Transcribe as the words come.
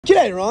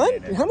G'day,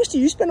 Ryan. How much do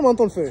you spend a month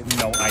on food?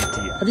 No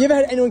idea. Have you ever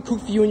had anyone cook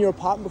for you in your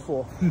apartment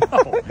before?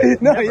 No.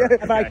 No, yeah.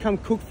 Have I come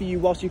cook for you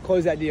whilst you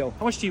close that deal?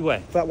 How much do you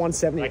weigh? For that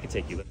 170. I can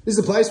take you there. This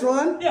is the place,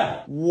 Ryan?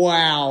 Yeah.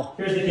 Wow.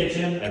 Here's the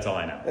kitchen. That's all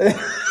I know.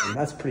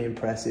 That's pretty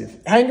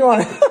impressive. Hang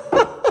on.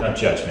 Don't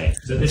judge me.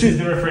 So this is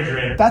the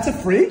refrigerator. That's a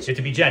fridge? You have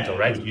to be gentle,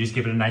 right? You just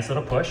give it a nice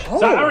little push. Oh.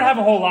 So I don't have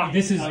a whole lot.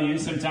 This is I'll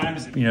use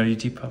sometimes. You know, you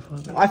depuff a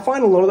little bit. I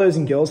find a lot of those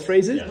in girls'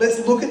 freezers. Yeah.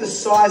 Let's look at the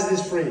size of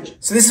this fridge.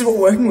 So this is what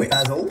we're working with.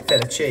 Basil,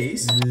 feta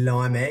cheese,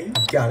 lime,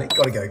 got it,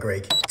 gotta go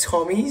Greek.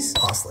 Tommy's,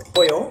 parsley,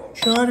 oil,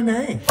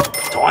 Chardonnay.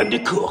 Time to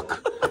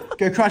cook.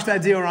 Go crush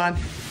that deal, Ryan.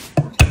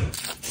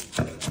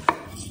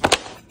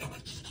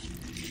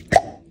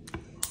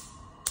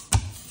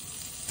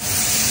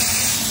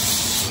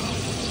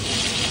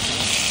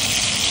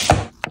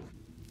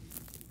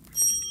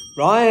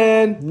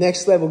 Ryan,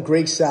 next level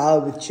Greek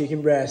salad with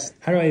chicken breast.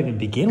 How do I even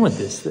begin with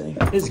this thing?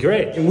 This is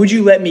great. And would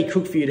you let me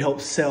cook for you to help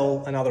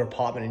sell another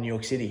apartment in New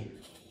York City?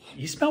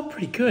 You smell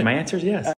pretty good. My answer is yes.